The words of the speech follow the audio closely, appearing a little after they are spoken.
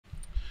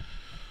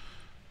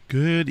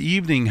Good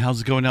evening.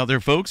 How's it going out there,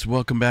 folks?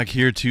 Welcome back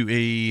here to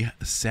a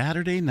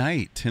Saturday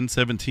night,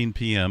 10:17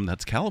 p.m.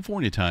 That's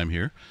California time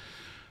here.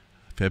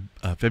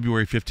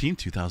 February 15th,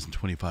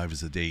 2025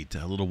 is the date.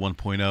 A little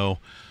 1.0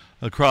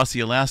 across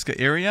the Alaska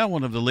area,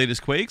 one of the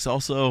latest quakes.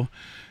 Also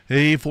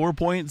a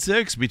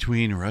 4.6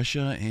 between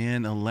Russia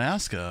and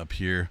Alaska up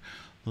here.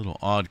 A little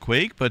odd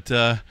quake, but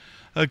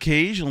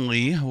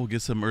occasionally we'll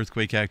get some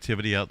earthquake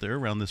activity out there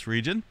around this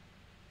region.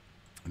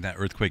 And that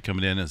earthquake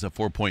coming in is a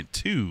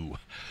 4.2.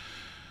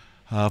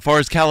 As far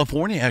as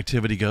California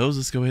activity goes,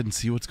 let's go ahead and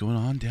see what's going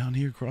on down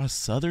here across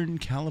southern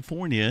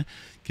California.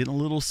 Getting a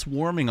little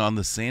swarming on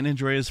the San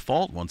Andreas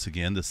Fault once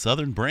again, the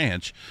southern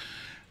branch.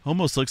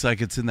 Almost looks like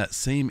it's in that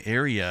same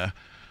area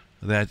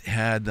that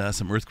had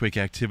some earthquake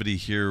activity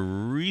here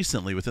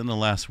recently within the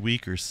last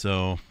week or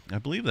so. I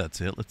believe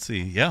that's it. Let's see.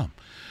 Yeah,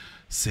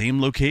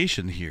 same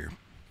location here.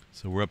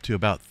 So we're up to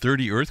about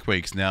 30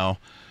 earthquakes now.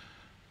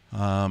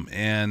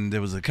 And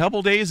it was a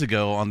couple days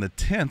ago on the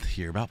 10th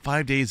here, about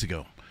 5 days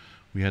ago.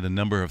 We had a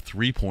number of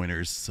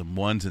three-pointers, some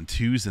ones and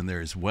twos in there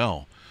as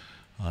well.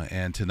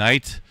 And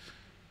tonight,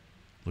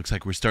 looks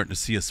like we're starting to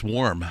see a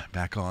swarm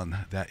back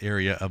on that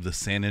area of the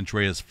San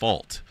Andreas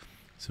Fault.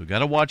 So got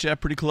to watch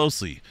that pretty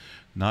closely.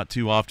 Not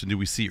too often do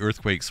we see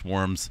earthquake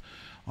swarms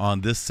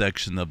on this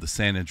section of the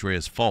San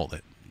Andreas Fault.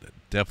 That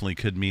definitely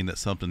could mean that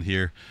something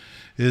here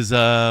is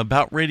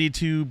about ready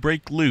to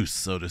break loose,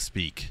 so to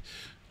speak.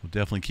 We'll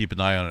definitely keep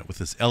an eye on it. With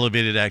this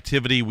elevated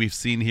activity we've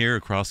seen here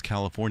across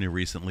California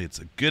recently, it's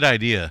a good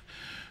idea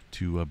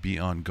to be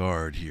on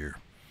guard here.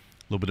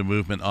 A little bit of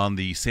movement on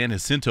the San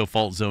Jacinto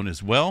Fault Zone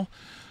as well.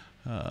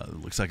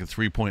 Looks like a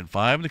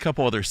 3.5 and a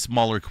couple other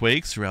smaller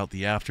quakes throughout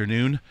the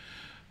afternoon.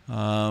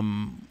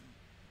 One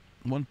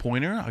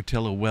pointer,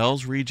 Octello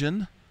Wells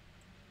region.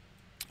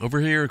 Over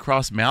here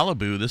across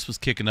Malibu, this was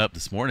kicking up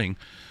this morning.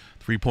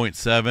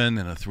 3.7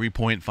 and a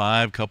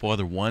 3.5, couple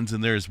other ones in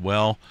there as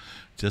well.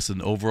 Just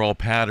an overall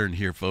pattern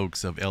here,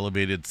 folks, of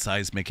elevated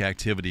seismic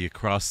activity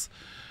across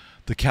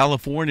the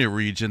California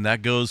region.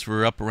 That goes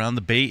for up around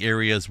the Bay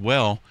Area as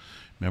well.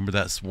 Remember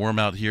that swarm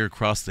out here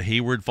across the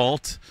Hayward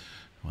Fault?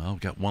 Well,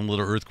 we've got one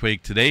little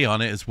earthquake today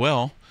on it as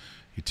well,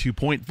 a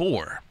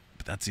 2.4.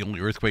 But that's the only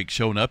earthquake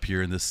showing up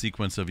here in this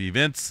sequence of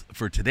events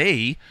for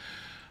today.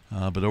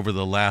 But over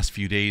the last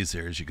few days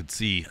there, as you can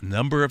see, a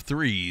number of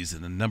threes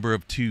and a number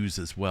of twos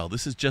as well.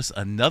 This is just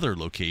another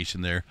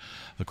location there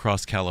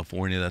across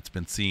California that's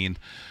been seeing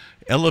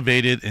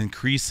elevated,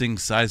 increasing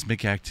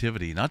seismic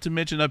activity. Not to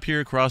mention up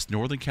here across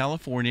Northern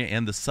California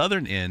and the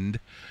southern end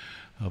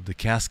of the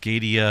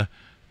Cascadia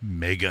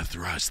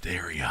megathrust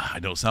area. I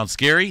know it sounds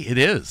scary. It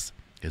is.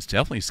 It's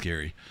definitely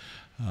scary.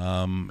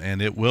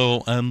 And it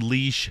will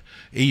unleash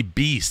a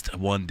beast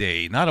one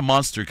day. Not a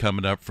monster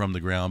coming up from the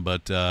ground,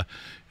 but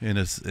in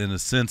a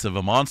sense of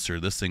a monster,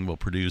 this thing will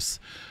produce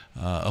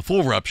a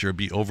full rupture. It'll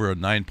be over a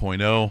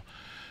 9.0.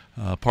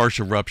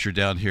 Partial rupture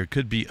down here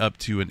could be up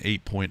to an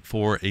 8.4,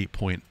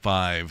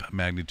 8.5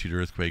 magnitude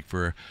earthquake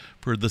for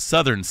the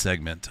southern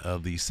segment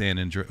of the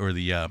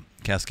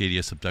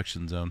Cascadia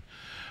subduction zone.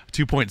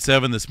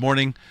 2.7 this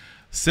morning.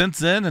 Since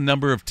then, a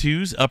number of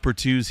twos, upper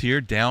twos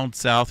here, down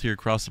south here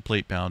across the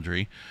plate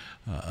boundary.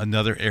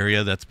 Another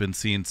area that's been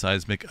seeing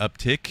seismic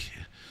uptick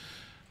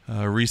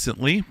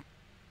recently.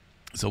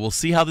 So we'll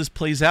see how this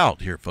plays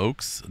out here,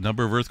 folks. A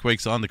number of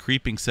earthquakes on the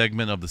creeping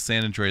segment of the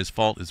San Andreas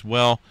Fault as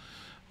well.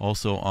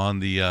 Also on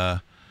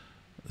the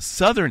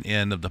southern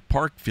end of the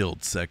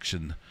Parkfield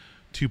section,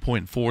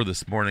 2.4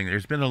 this morning.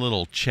 There's been a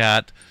little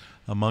chat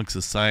amongst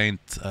the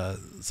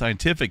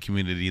scientific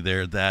community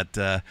there that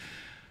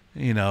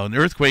an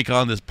earthquake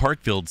on this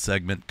Parkfield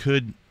segment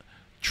could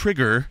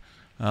trigger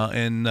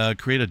and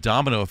create a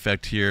domino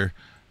effect here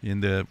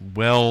in the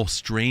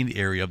well-strained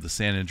area of the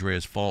San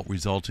Andreas Fault,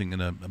 resulting in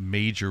a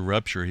major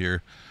rupture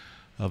here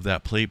of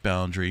that plate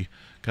boundary.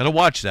 Got to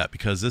watch that,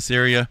 because this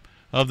area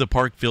of the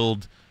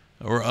Parkfield,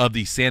 or of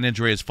the San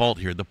Andreas Fault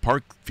here, the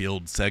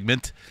Parkfield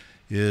segment,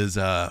 is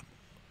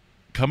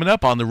coming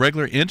up on the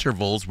regular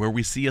intervals where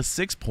we see a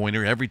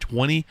 6-pointer every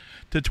 20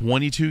 to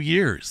 22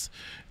 years.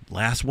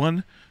 Last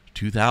one,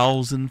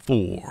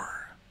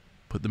 2004.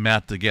 Put the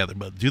math together,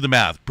 but do the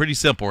math. Pretty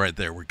simple right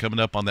there. We're coming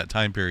up on that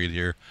time period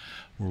here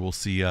where we'll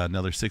see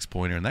another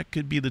 6-pointer, and that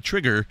could be the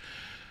trigger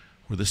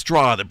or the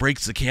straw that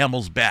breaks the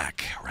camel's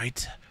back,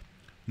 right?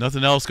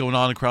 Nothing else going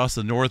on across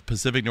the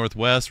Pacific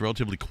Northwest.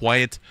 Relatively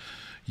quiet.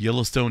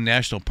 Yellowstone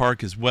National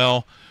Park as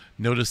well.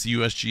 Notice the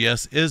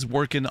USGS is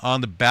working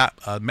on the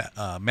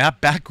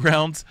map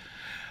backgrounds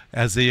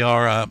as they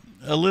are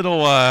a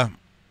little, it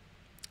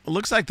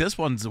looks like this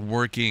one's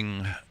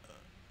working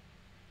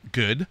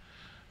good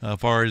as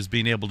far as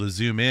being able to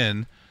zoom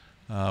in.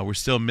 We're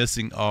still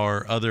missing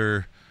our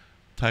other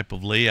type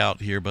of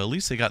layout here, but at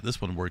least they got this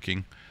one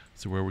working,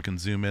 so where we can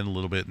zoom in a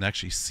little bit and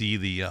actually see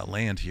the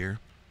land here.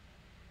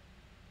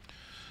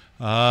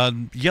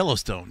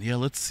 Yellowstone, yeah,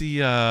 let's see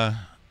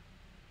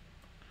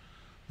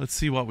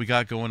what we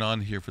got going on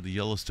here for the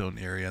Yellowstone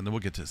area, and then we'll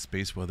get to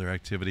space weather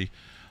activity.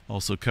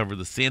 Also cover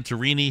the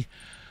Santorini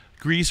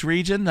Greece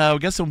region, we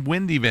got some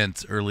wind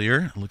events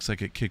earlier. It looks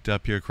like it kicked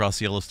up here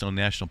across Yellowstone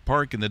National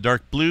Park in the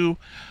dark blue.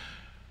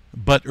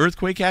 But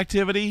earthquake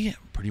activity,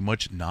 pretty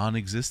much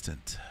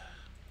non-existent.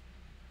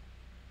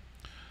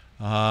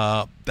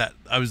 That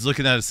I was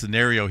looking at a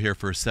scenario here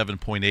for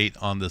 7.8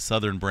 on the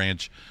southern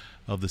branch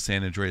of the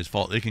San Andreas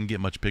Fault. It can get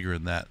much bigger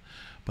than that.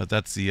 But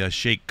that's the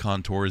shake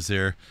contours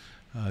there.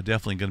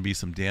 Definitely going to be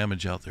some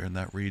damage out there in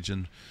that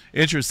region.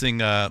 Interesting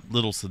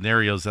little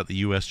scenarios that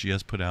the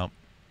USGS put out.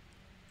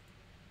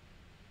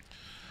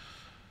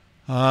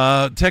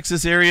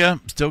 Texas area,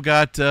 still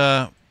got,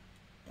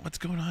 what's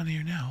going on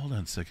here now? Hold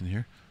on a second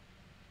here.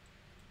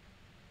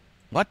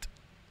 What?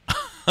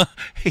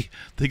 Hey,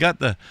 they got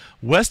the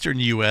western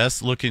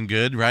U.S. looking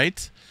good,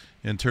 right?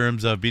 In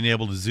terms of being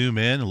able to zoom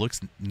in. It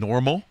looks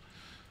normal.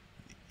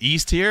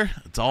 East here,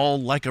 it's all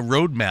like a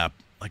road map.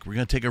 Like we're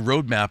going to take a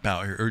road map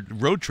out here, or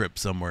road trip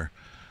somewhere.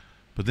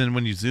 But then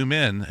when you zoom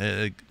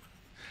in,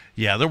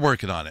 yeah, they're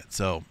working on it.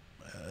 So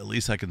at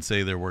least I can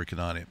say they're working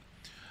on it.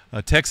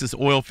 Texas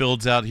oil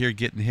fields out here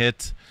getting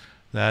hit.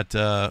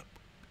 That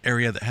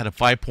area that had a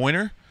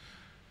 5-pointer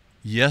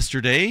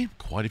yesterday.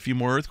 Quite a few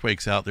more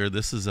earthquakes out there.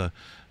 This is a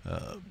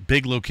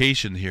big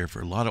location here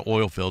for a lot of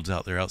oil fields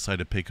out there outside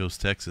of Pecos,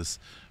 Texas.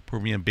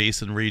 Permian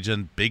Basin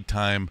region, big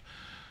time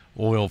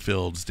oil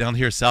fields. Down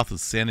here south of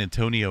San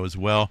Antonio as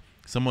well.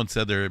 Someone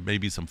said there may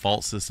be some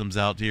fault systems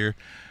out here,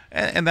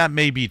 and that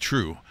may be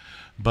true.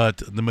 But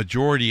the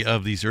majority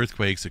of these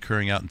earthquakes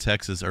occurring out in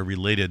Texas are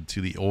related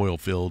to the oil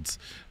fields,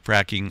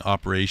 fracking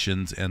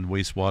operations, and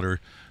wastewater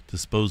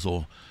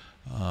disposal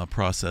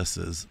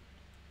processes.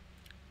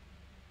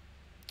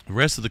 The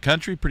rest of the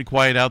country, pretty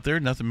quiet out there.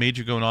 Nothing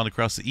major going on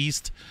across the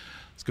east.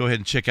 Let's go ahead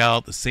and check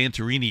out the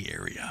Santorini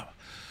area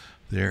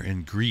there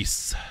in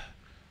Greece.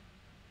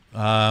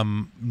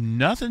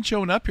 Nothing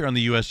showing up here on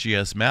the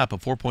USGS map. A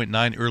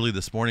 4.9 early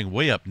this morning,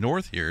 way up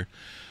north here,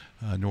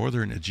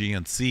 northern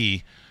Aegean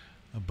Sea.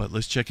 But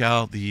let's check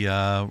out the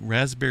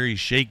Raspberry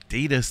Shake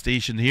data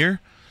station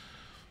here.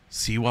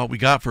 See what we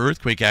got for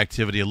earthquake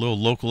activity. A little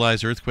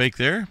localized earthquake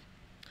there.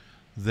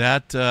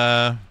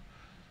 That,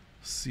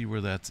 see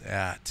where that's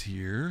at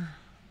here.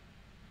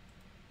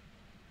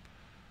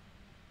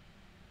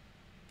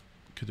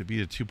 Could it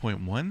be a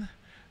 2.1?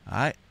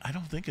 I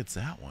don't think it's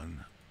that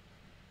one.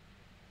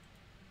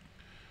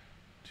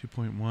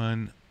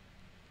 2.1.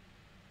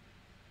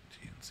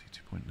 GNC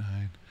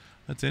 2.9.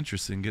 That's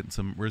interesting, getting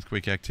some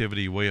earthquake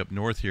activity way up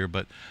north here,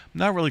 but I'm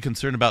not really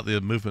concerned about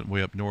the movement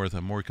way up north.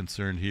 I'm more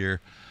concerned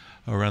here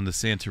around the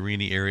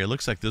Santorini area. It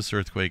looks like this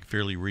earthquake,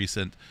 fairly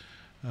recent,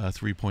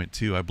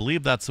 3.2. I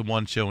believe that's the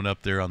one showing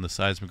up there on the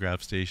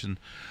seismograph station.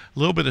 A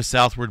little bit of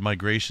southward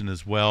migration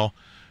as well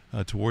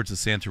towards the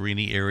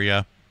Santorini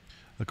area.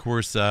 Of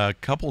course, a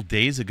couple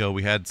days ago,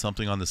 we had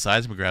something on the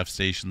seismograph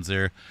stations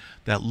there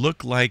that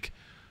looked like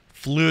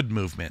fluid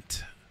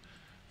movement.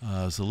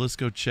 So let's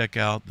go check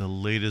out the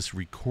latest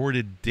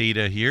recorded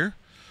data here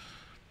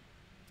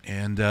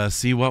and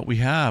see what we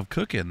have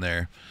cooking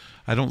there.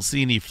 I don't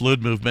see any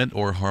fluid movement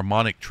or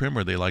harmonic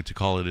tremor, they like to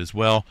call it as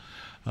well.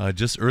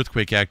 Just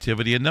earthquake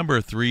activity, a number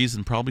of 3s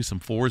and probably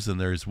some 4s in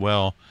there as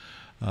well.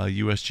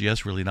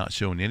 USGS really not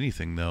showing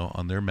anything, though,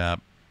 on their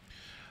map.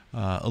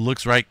 It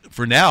looks like,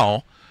 for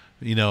now,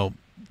 you know,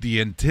 the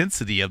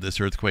intensity of this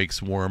earthquake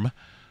swarm,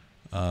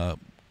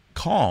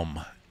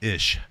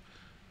 calm-ish.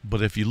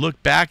 But if you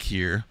look back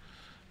here,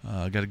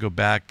 I got to go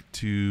back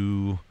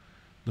to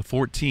the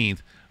 14th.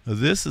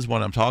 This is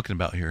what I'm talking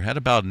about here. Had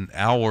about an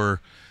hour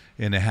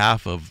and a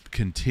half of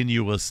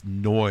continuous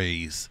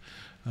noise,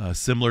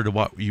 similar to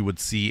what you would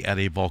see at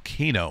a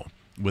volcano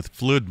with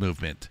fluid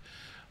movement.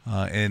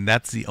 And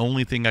that's the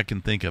only thing I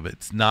can think of.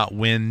 It's not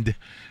wind.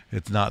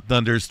 It's not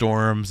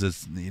thunderstorms.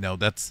 It's, you know,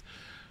 that's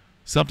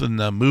something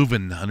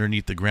moving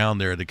underneath the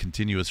ground there at a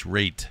continuous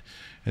rate.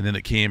 And then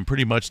it came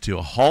pretty much to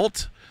a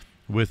halt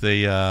with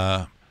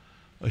a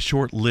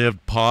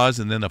short-lived pause,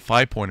 and then a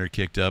 5-pointer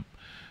kicked up.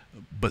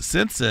 But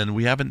since then,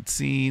 we haven't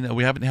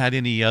had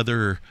any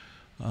other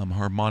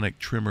harmonic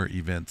tremor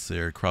events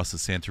there across the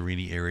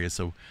Santorini area.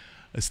 So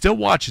still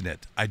watching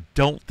it. I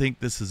don't think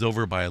this is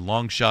over by a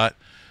long shot.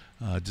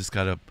 Just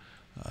got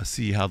to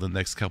see how the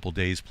next couple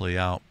days play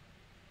out.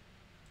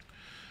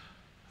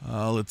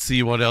 Let's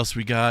see what else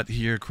we got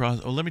here.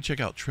 Let me check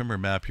out tremor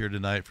map here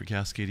tonight for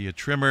Cascadia.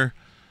 Tremor.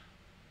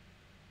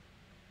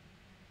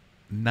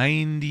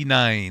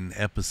 99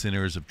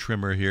 epicenters of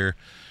tremor here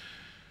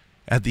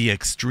at the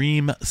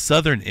extreme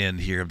southern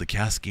end here of the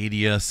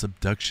Cascadia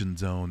subduction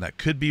zone. That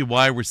could be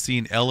why we're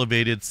seeing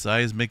elevated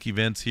seismic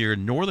events here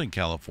in Northern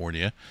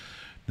California.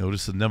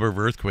 Notice the number of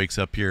earthquakes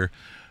up here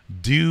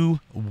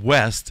due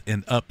west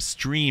and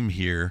upstream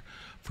here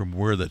from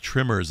where the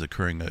tremor is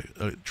occurring.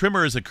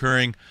 Tremor is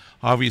occurring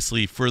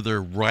obviously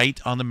further right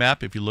on the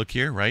map if you look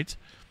here, right?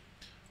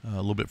 A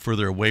little bit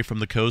further away from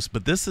the coast,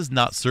 but this is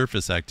not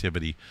surface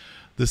activity.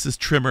 This is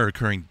tremor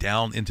occurring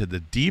down into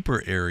the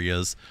deeper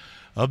areas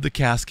of the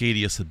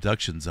Cascadia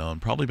subduction zone,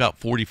 probably about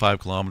 45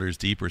 kilometers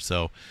deep or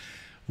so.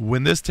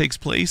 When this takes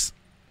place,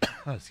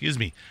 excuse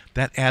me,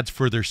 that adds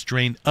further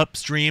strain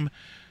upstream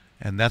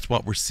And that's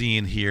what we're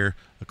seeing here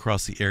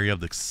across the area of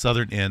the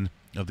southern end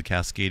of the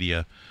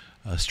Cascadia.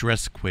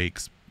 Stress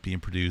quakes being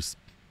produced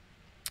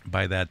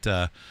by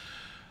that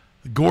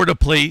Gorda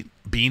plate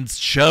being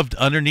shoved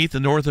underneath the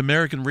North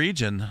American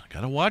region.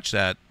 Got to watch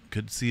that.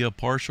 Could see a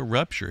partial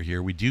rupture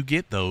here. We do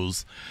get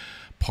those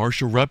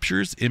partial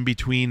ruptures in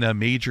between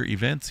major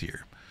events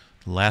here.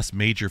 The last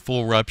major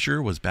full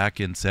rupture was back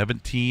in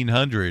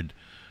 1700,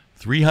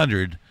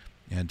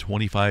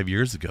 325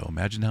 years ago.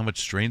 Imagine how much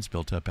strain's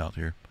built up out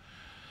here.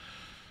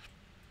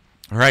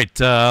 All right,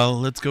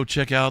 let's go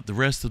check out the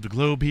rest of the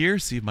globe here,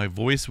 see if my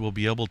voice will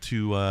be able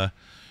to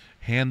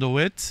handle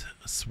it.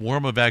 A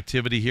swarm of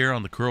activity here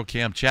on the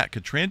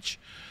Kuril-Kamchatka Trench.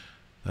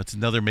 That's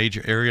another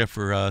major area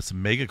for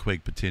some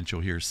megaquake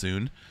potential here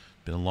soon.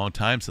 Been a long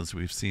time since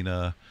we've seen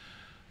a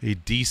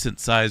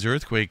decent-sized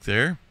earthquake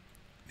there.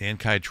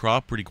 Nankai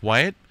Trough, pretty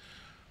quiet.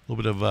 A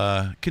little bit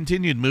of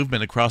continued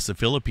movement across the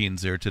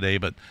Philippines there today,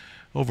 but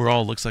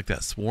overall it looks like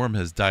that swarm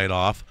has died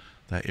off.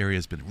 That area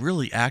has been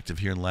really active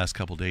here in the last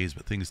couple days,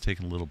 but things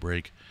taking a little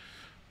break.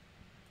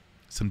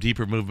 Some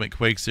deeper movement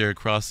quakes there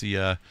across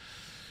the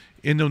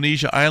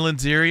Indonesia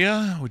Islands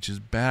area, which is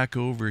back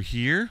over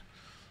here.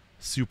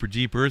 Super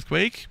deep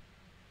earthquake.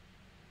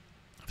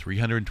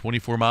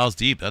 324 miles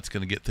deep. That's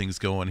going to get things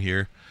going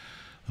here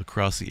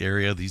across the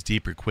area. These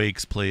deeper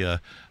quakes play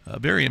a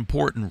very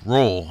important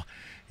role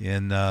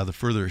in the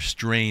further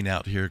strain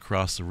out here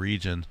across the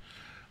region.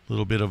 A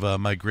little bit of a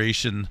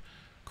migration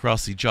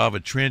across the Java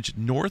Trench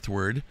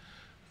northward.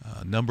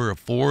 A number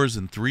of 4s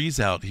and 3s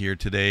out here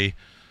today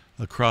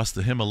across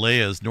the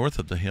Himalayas, north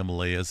of the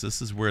Himalayas.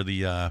 This is where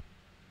the that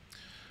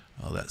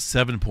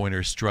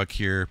 7-pointer struck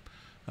here.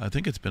 I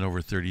think it's been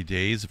over 30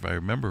 days, if I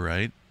remember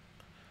right.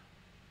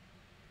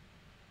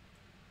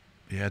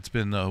 Yeah, it's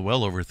been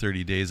well over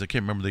 30 days. I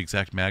can't remember the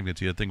exact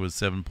magnitude. I think it was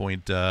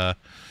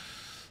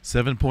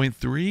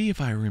 7.3,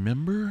 if I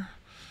remember.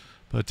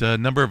 But a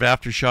number of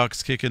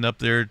aftershocks kicking up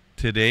there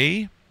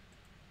today.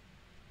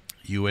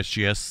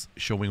 USGS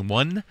showing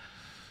 1.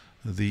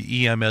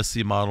 The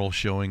EMSC model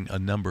showing a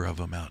number of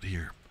them out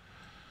here.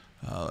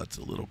 That's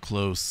a little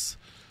close.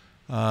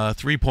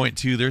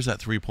 3.2, there's that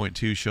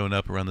 3.2 showing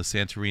up around the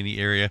Santorini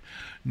area.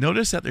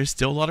 Notice that there's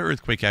still a lot of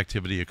earthquake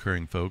activity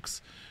occurring,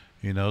 folks.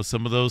 You know,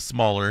 some of those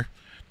smaller.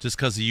 Just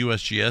because the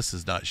USGS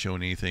is not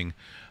showing anything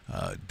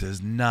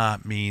does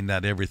not mean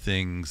that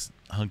everything's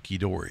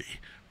hunky-dory,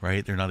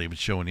 right? They're not even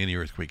showing any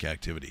earthquake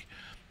activity.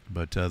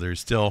 But there's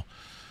still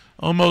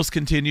almost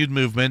continued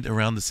movement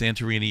around the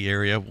Santorini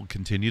area. We'll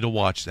continue to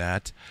watch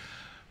that.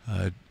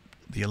 The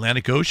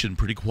Atlantic Ocean,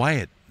 pretty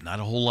quiet. Not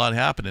a whole lot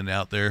happening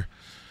out there.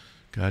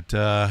 Got,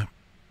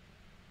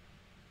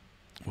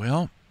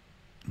 well,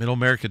 Middle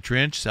America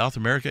Trench, South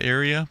America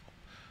area.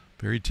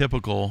 Very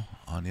typical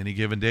on any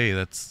given day.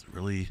 That's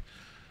really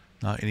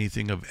not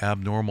anything of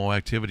abnormal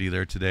activity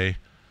there today.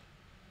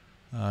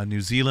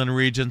 New Zealand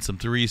region, some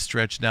 3s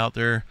stretching out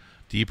there.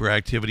 Deeper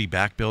activity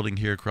back building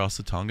here across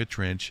the Tonga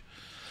Trench.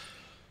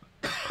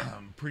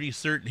 I'm pretty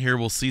certain here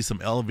we'll see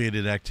some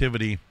elevated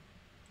activity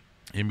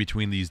in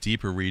between these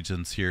deeper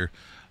regions here.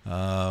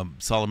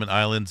 Solomon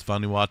Islands,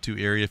 Vanuatu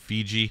area,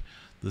 Fiji.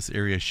 This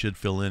area should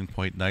fill in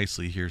quite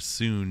nicely here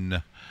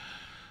soon.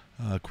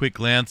 Quick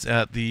glance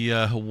at the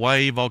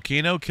Hawaii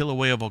volcano,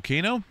 Kilauea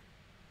volcano,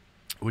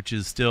 which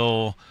is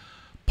still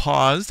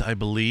paused, I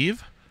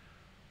believe.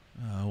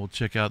 We'll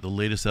check out the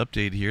latest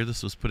update here.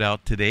 This was put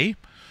out today.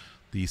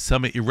 The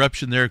summit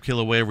eruption there of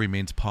Kilauea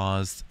remains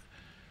paused.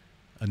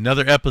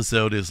 Another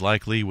episode is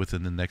likely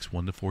within the next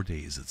 1 to 4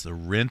 days. It's a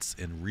rinse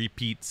and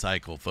repeat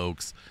cycle,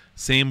 folks.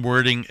 Same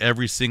wording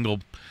every single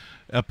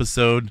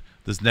episode.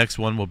 This next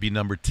one will be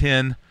number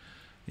 10.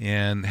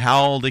 And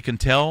how they can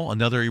tell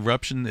another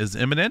eruption is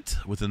imminent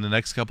within the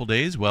next couple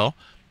days? Well,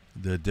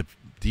 the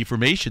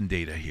deformation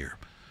data here.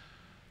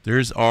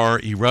 There's our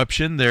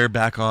eruption there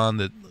back on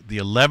the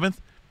 11th.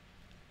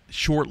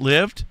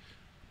 Short-lived,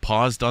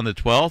 paused on the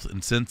 12th,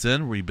 and since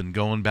then we've been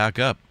going back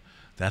up.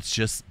 That's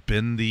just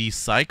been the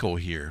cycle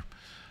here.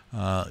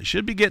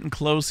 Should be getting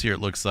close here,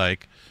 it looks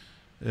like,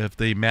 if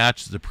they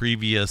match the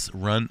previous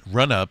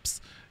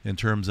run-ups in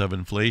terms of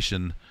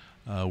inflation.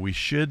 We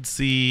should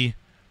see,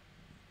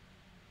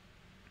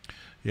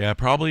 yeah,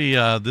 probably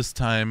this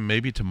time,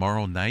 maybe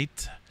tomorrow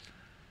night,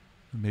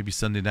 maybe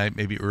Sunday night,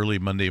 maybe early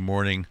Monday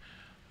morning,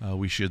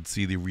 we should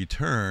see the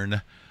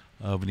return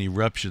of an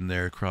eruption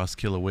there across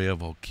Kilauea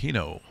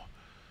volcano.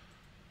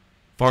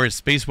 As far as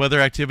space weather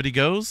activity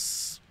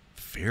goes,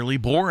 fairly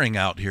boring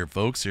out here,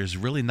 folks. There's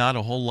really not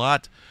a whole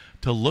lot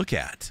to look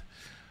at.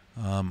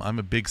 I'm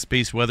a big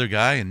space weather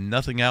guy, and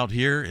nothing out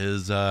here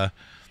is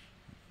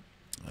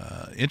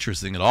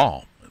interesting at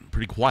all.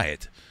 Pretty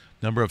quiet.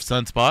 Number of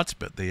sunspots,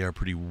 but they are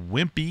pretty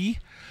wimpy.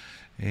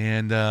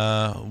 And,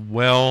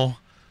 well,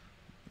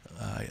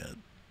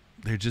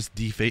 they're just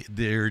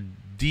they're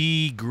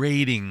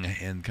degrading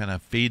and kind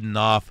of fading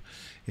off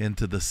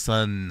into the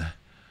sun,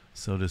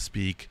 so to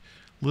speak.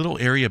 Little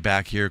area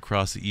back here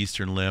across the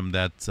eastern limb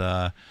that's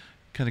kind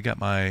of got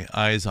my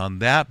eyes on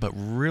that, but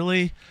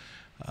really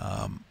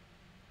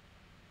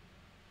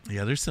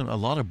Yeah, there's a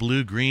lot of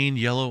blue, green,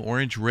 yellow,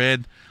 orange,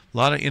 red, a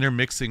lot of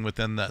intermixing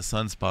within that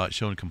sunspot,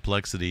 showing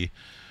complexity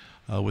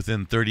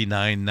within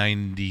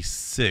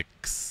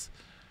 3996.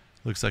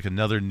 Looks like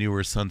another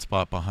newer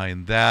sunspot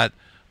behind that.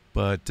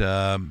 But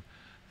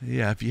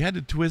yeah, if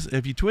you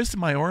twisted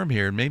my arm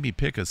here and made me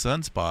pick a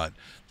sunspot,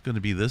 it's going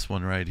to be this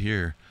one right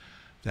here.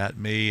 That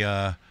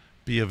may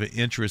be of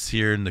interest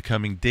here in the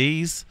coming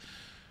days.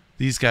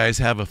 These guys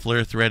have a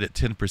flare threat at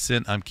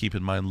 10%. I'm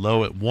keeping mine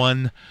low at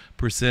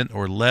 1%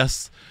 or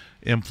less.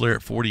 M flare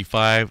at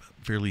 45.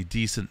 Fairly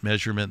decent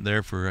measurement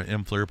there for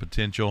M flare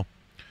potential.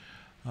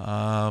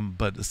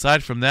 But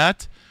aside from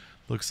that,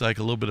 looks like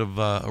a little bit of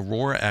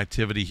aurora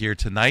activity here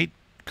tonight.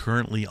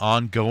 Currently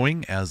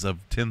ongoing as of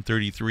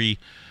 10:33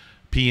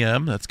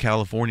 p.m. That's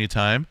California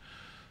time.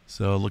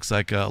 So it looks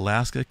like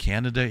Alaska,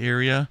 Canada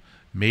area,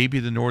 maybe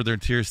the northern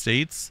tier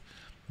states.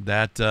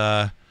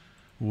 That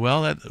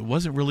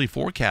wasn't really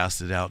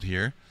forecasted out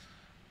here.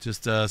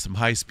 Just some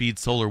high-speed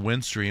solar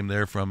wind stream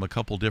there from a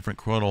couple different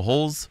coronal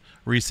holes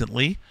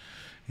recently.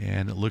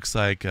 And it looks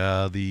like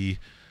the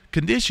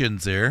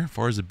conditions there, as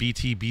far as the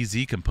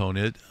BT-BZ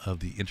component of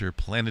the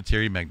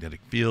interplanetary magnetic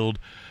field,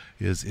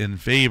 is in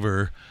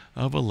favor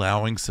of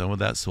allowing some of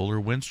that solar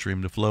wind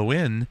stream to flow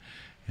in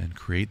and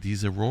create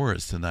these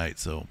auroras tonight.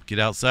 So get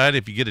outside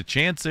if you get a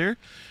chance there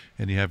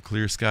and you have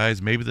clear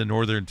skies. Maybe the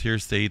northern tier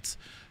states,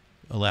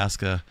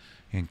 Alaska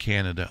and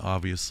Canada,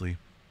 obviously.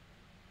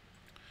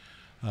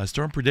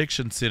 Storm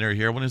Prediction Center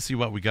here. I want to see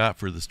what we got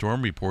for the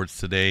storm reports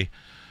today.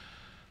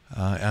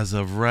 As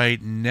of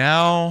right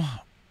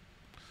now,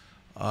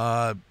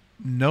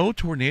 no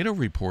tornado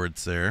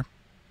reports there.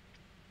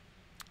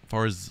 As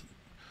far as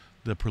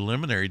the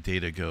preliminary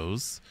data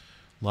goes,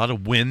 a lot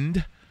of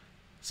wind,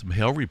 some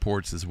hail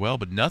reports as well,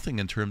 but nothing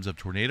in terms of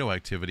tornado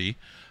activity.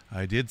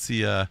 I did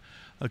see a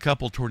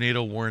couple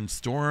tornado warned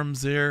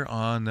storms there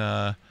on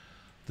the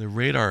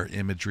radar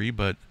imagery,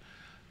 but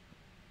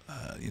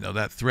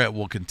that threat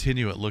will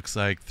continue, it looks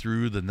like,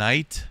 through the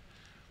night.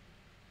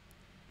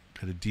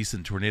 Got a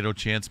decent tornado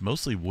chance,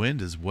 mostly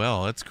wind as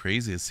well. That's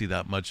crazy to see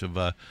that much of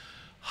a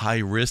high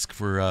risk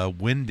for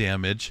wind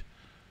damage.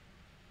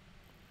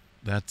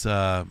 That's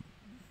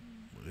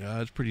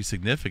pretty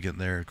significant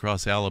there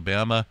across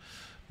Alabama,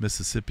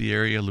 Mississippi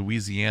area,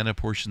 Louisiana,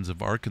 portions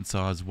of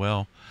Arkansas as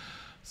well.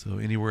 So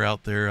anywhere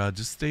out there,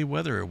 just stay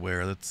weather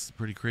aware. That's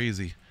pretty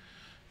crazy.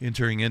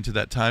 Entering into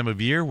that time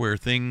of year where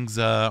things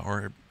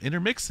are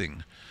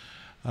intermixing.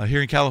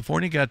 Here in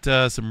California,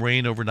 got some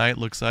rain overnight,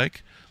 looks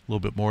like. A little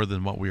bit more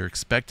than what we were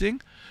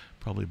expecting.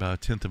 Probably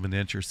about 1/10 of an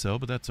inch or so,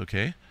 but that's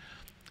okay.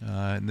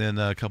 And then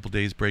a couple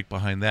days break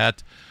behind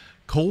that.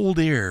 Cold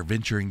air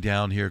venturing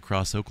down here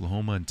across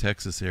Oklahoma and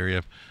Texas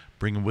area,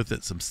 bringing with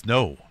it some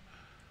snow.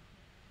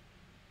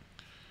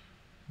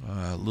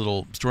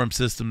 Little storm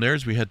system there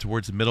as we head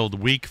towards the middle of the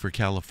week for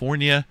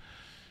California.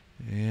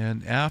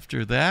 And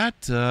after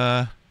that,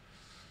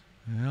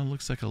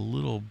 looks like a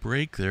little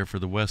break there for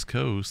the West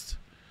Coast.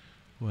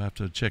 We'll have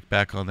to check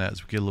back on that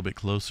as we get a little bit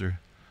closer.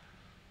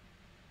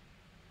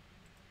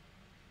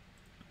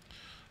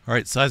 All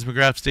right,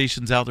 seismograph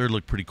stations out there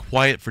look pretty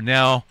quiet for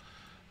now.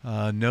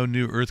 No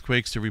new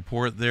earthquakes to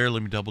report there.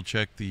 Let me double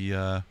check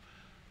the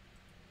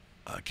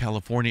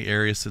California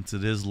area since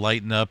it is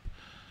lighting up.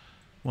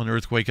 One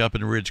earthquake up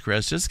in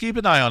Ridgecrest. Just keep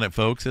an eye on it,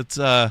 folks. It's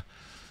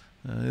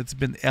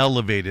been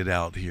elevated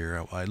out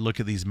here. I look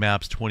at these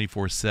maps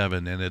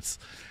 24/7, and it's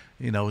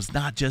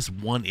not just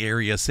one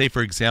area. Say,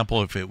 for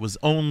example, if it was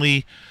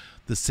only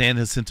the San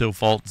Jacinto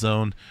fault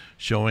zone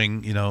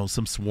showing,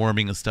 some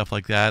swarming and stuff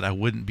like that, I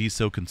wouldn't be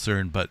so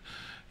concerned. But,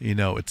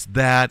 it's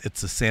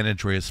the San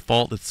Andreas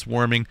fault that's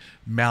swarming.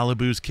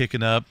 Malibu's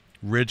kicking up,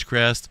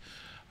 Ridgecrest,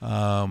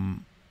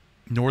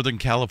 Northern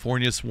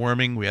California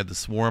swarming. We had the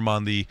swarm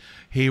on the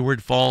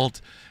Hayward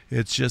fault.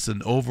 It's just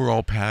an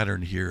overall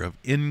pattern here of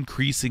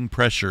increasing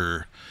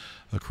pressure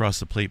across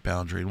the plate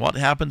boundary. And what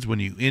happens when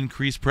you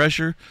increase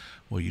pressure?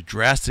 Well, you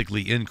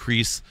drastically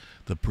increase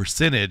the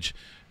percentage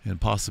and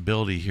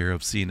possibility here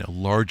of seeing a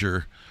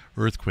larger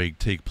earthquake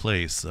take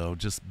place. So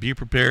just be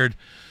prepared,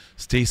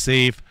 stay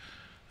safe.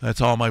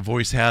 That's all my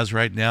voice has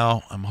right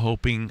now. I'm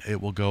hoping it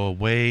will go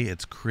away.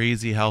 It's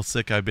crazy how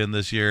sick I've been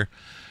this year.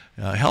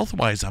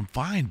 Health-wise, I'm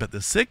fine, but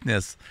the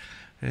sickness,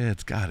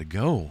 it's got to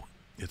go.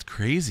 It's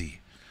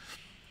crazy.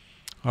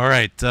 All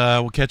right,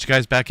 we'll catch you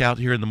guys back out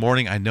here in the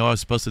morning. I know I was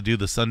supposed to do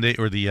the Sunday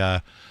or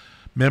the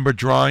member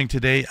drawing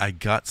today. I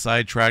got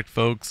sidetracked,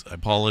 folks. I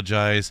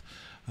apologize.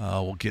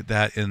 We'll get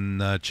that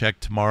in check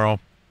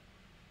tomorrow.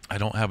 I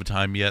don't have a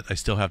time yet. I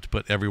still have to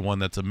put everyone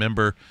that's a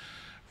member,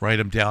 write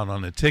them down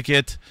on a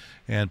ticket,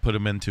 and put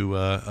them into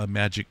a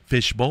magic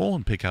fish bowl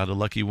and pick out a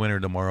lucky winner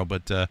tomorrow.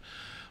 But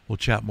we'll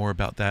chat more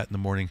about that in the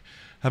morning.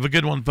 Have a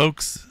good one,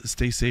 folks.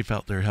 Stay safe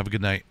out there. Have a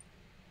good night.